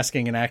when you're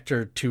asking an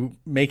actor to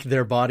make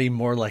their body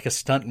more like a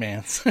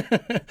stuntman's,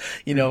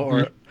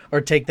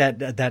 or take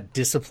that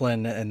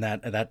discipline and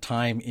that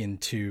time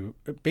into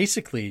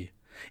basically,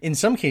 in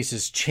some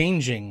cases,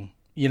 changing,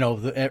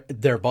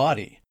 their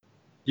body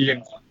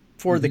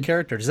for the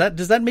character.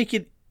 Does that make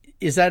it,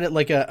 is that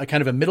like a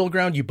kind of a middle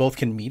ground you both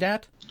can meet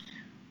at?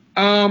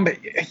 Yeah.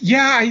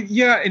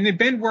 And then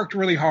Ben worked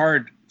really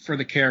hard for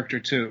the character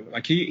too.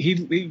 Like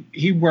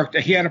he worked,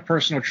 he had a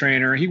personal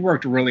trainer. He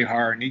worked really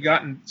hard, and he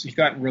got in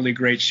really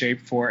great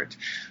shape for it.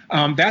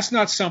 That's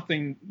not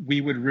something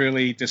we would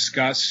really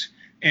discuss,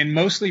 and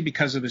mostly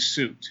because of the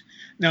suit.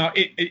 Now,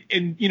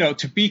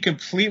 to be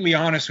completely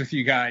honest with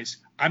you guys,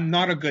 I'm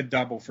not a good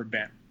double for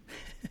Ben.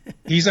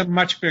 He's a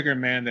much bigger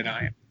man than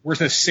I am. We're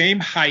the same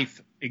height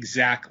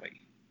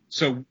exactly.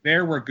 So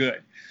there we're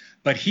good.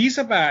 But he's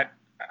about,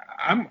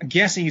 I'm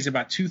guessing he's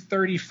about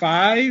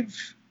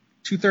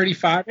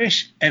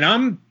 235-ish, and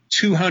I'm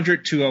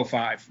 200,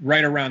 205,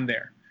 right around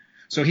there.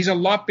 So he's a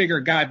lot bigger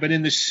guy, but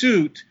in the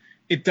suit,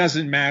 it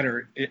doesn't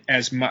matter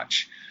as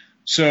much.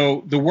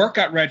 So the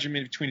workout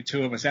regimen between the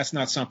two of us, that's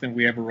not something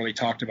we ever really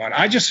talked about.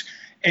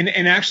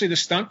 And actually the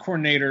stunt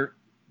coordinator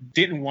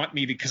didn't want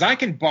me to, because I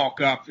can bulk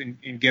up and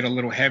get a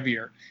little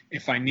heavier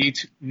if I need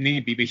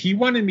be, but he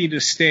wanted me to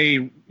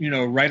stay,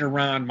 right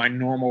around my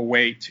normal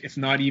weight, if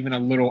not even a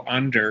little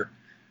under,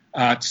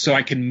 so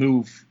I can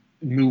move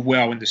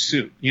well in the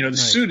suit. The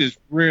suit is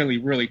really,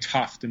 really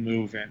tough to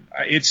move in.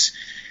 It's,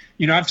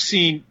 I've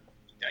seen,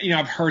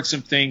 I've heard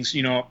some things,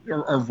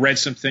 or read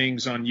some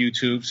things on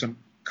YouTube, some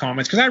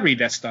comments, because I read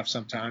that stuff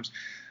sometimes.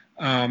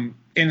 And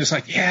it's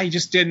like, yeah, he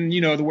just didn't,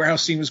 the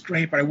warehouse scene was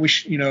great, but I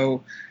wish,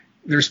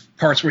 there's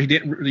parts where he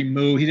didn't really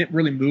move. He didn't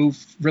really move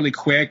really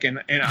quick.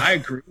 And I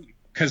agree,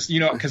 because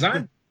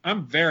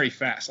I'm very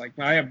fast. Like,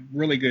 I have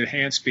really good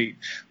hand speed,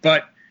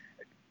 but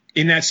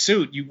in that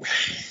suit,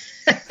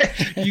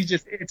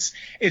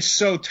 it's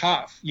so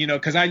tough,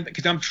 because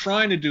I'm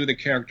trying to do the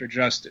character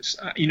justice.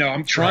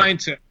 I'm trying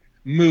to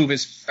move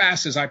as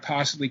fast as I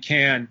possibly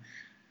can,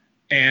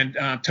 and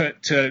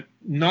to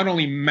not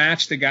only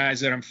match the guys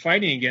that I'm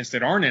fighting against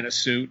that aren't in a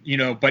suit,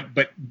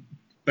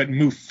 but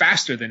move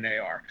faster than they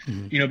are,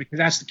 because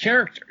that's the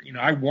character.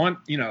 I want,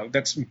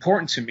 that's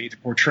important to me, to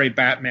portray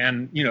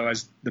Batman,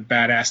 as the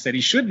badass that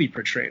he should be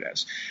portrayed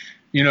as,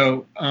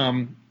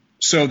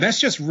 so that's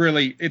just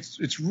really,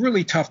 it's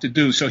really tough to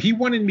do. So he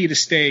wanted me to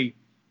stay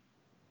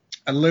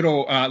a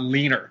little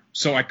leaner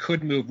so I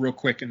could move real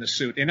quick in the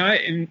suit.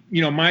 And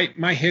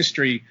my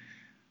history,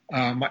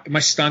 my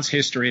stunts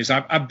history is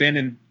I've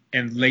been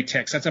in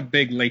latex. That's a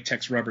big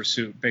latex rubber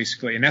suit,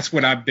 basically. And that's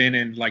what I've been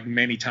in, like,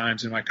 many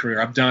times in my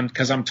career.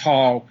 Because I'm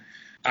tall,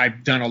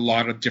 I've done a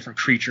lot of different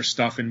creature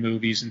stuff in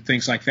movies and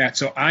things like that.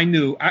 So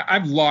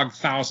I've logged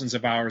thousands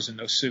of hours in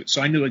those suits.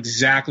 So I knew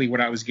exactly what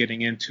I was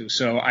getting into.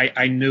 So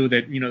I knew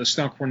that, the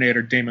stunt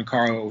coordinator, Damon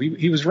Carlo,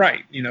 he was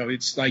right.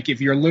 It's like,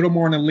 if you're a little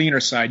more on the leaner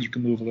side, you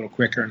can move a little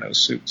quicker in those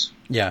suits.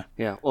 Yeah.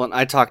 Yeah. Well, and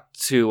I talked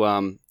to,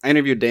 I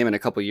interviewed Damon a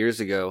couple years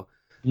ago,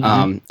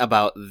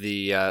 about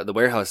the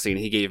warehouse scene.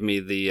 He gave me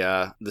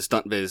the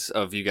stunt viz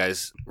of you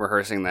guys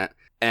rehearsing that.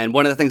 And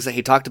one of the things that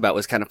he talked about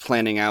was kind of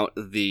planning out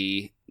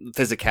the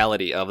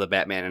physicality of the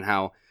Batman, and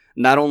how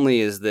not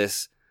only is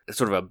this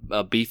sort of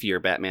a beefier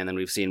Batman than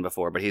we've seen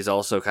before, but he's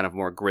also kind of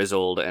more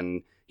grizzled,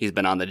 and he's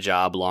been on the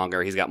job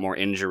longer. He's got more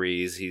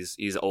injuries.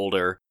 He's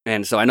older.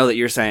 And so I know that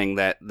you're saying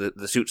that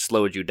the suit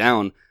slowed you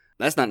down.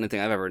 That's not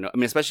anything I've ever known. I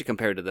mean, especially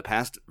compared to the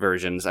past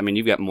versions. I mean,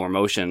 you've got more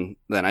motion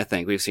than I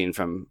think we've seen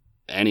from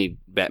any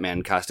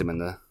Batman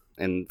costume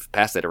in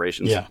past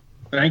iterations. Yeah.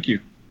 Thank you.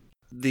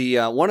 The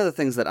one of the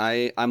things that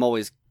I'm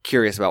always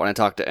curious about when I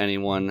talk to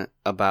anyone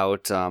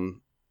about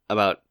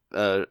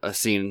a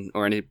scene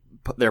or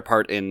their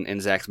part in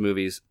Zack's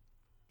movies,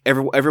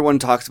 everyone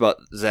talks about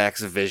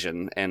Zack's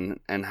vision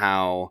and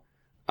how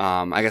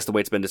I guess the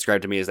way it's been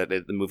described to me is that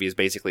the movie is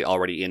basically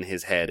already in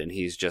his head and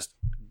he's just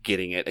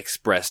getting it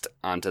expressed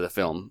onto the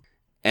film.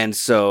 And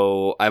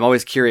so I'm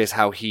always curious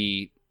how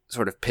he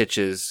sort of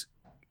pitches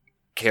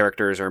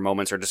characters or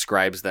moments or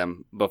describes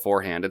them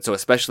beforehand. And so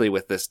especially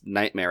with this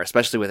Nightmare,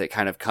 especially with it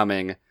kind of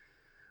coming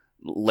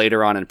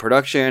later on in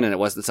production and it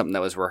wasn't something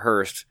that was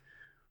rehearsed,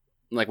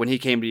 like when he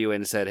came to you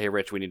and said, "Hey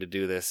Rich, we need to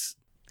do this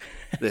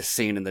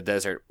scene in the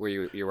desert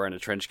where you're wearing a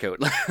trench coat,"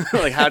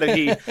 like how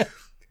did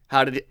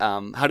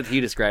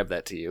he describe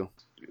that to you?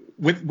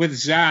 With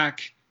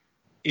Zack,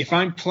 if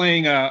I'm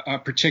playing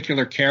a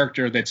particular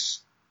character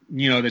that's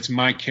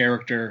my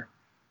character,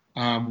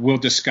 we'll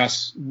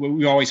discuss.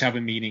 We always have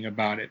a meeting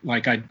about it.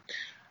 Like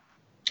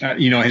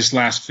his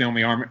last film,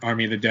 The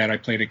Army of the Dead, I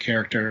played a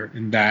character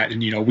in that,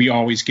 and we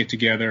always get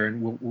together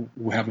and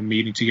we'll have a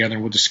meeting together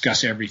and we'll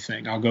discuss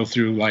everything. I'll go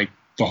through like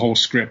the whole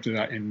script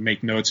and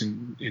make notes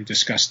and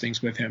discuss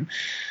things with him.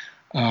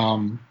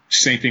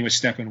 Same thing with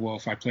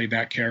Steppenwolf. I played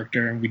that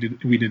character and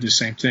we did the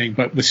same thing.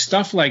 But with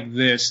stuff like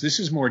this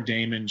is more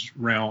Damon's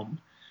realm.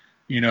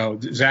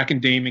 Zack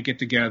and Damon get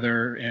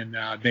together and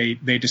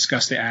they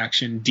discuss the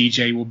action.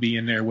 DJ will be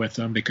in there with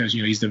them because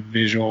he's the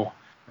visual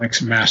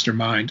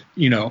mastermind.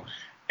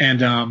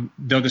 And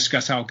they'll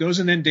discuss how it goes,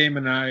 and then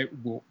Damon and I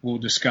will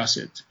discuss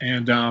it.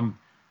 And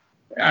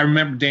I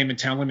remember Damon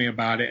telling me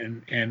about it,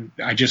 and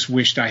I just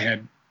wished I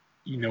had,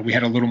 we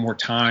had a little more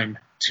time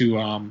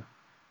to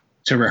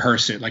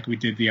rehearse it like we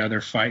did the other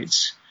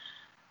fights.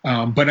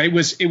 But it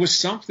was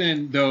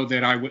something though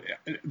that I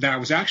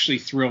was actually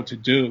thrilled to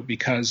do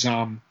because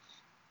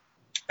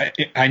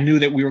I knew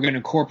that we were going to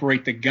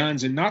incorporate the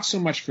guns, and not so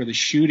much for the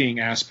shooting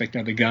aspect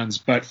of the guns,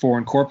 but for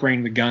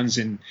incorporating the guns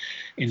in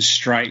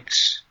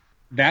strikes.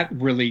 That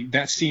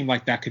seemed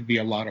like that could be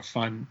a lot of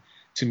fun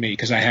to me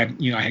because I had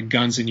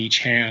guns in each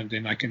hand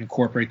and I can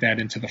incorporate that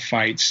into the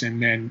fights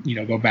and then,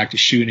 go back to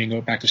shooting,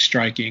 go back to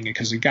striking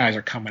because the guys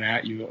are coming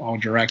at you all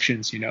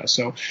directions,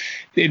 so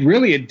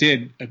it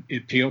did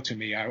appeal to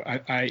me.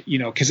 I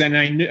because then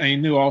I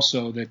knew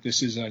also that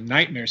this is a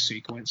nightmare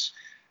sequence,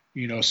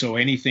 so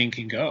anything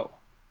can go.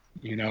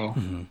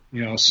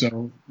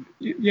 So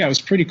yeah, it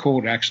was pretty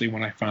cool actually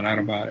when I found out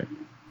about it.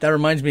 That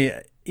reminds me,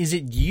 is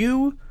it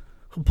you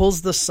who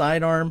pulls the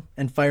sidearm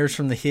and fires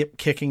from the hip,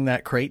 kicking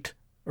that crate?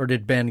 Or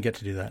did Ben get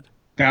to do that?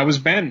 That was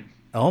Ben.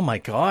 Oh my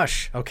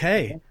gosh.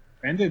 Okay.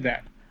 Ben did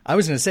that. I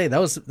was going to say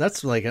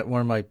that's like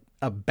one of the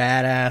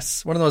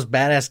most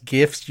badass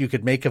gifts you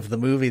could make of the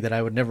movie that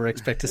I would never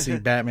expect to see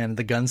Batman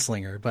the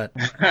Gunslinger, but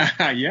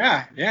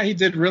yeah, he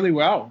did really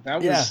well.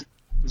 That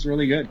was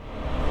really good.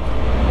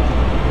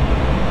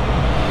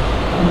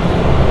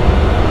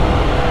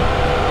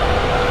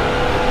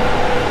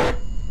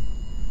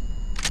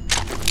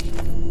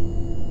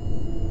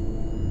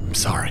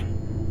 Sorry.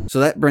 So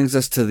that brings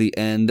us to the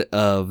end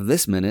of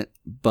this minute,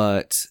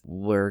 but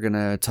we're going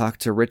to talk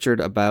to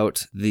Richard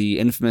about the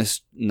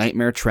infamous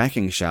nightmare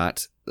tracking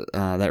shot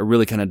that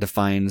really kind of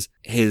defines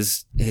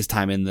his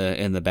time in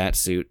the bat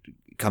suit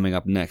coming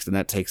up next, and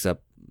that takes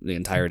up the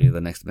entirety of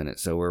the next minute.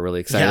 So we're really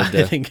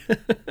excited to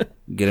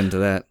get into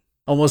that.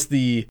 Almost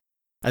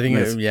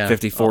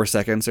 54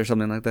 seconds or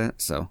something like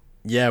that. So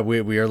yeah,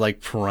 we are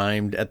like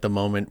primed at the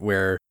moment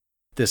where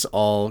this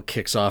all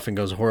kicks off and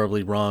goes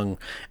horribly wrong.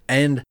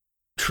 And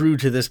true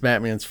to this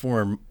Batman's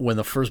form, when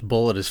the first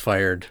bullet is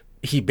fired,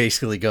 he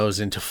basically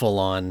goes into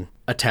full-on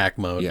attack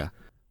mode. Yeah,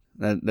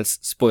 that's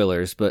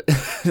spoilers, but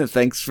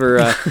thanks for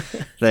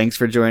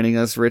joining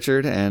us,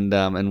 Richard,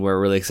 and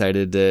we're really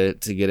excited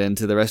to get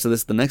into the rest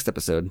of the next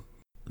episode.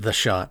 The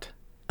shot.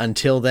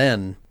 Until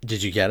then,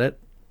 did you get it?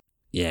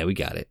 Yeah, we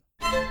got it.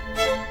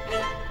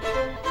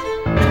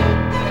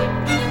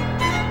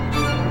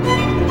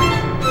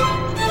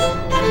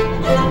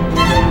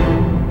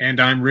 And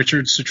I'm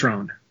Richard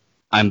Citrone.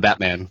 I'm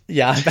Batman.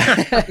 Yeah.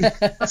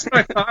 That's what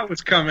I thought was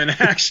coming,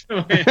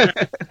 actually.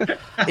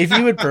 If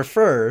you would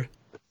prefer.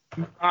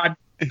 I'd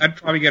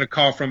probably get a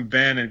call from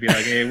Ben and be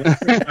like, hey,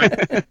 what's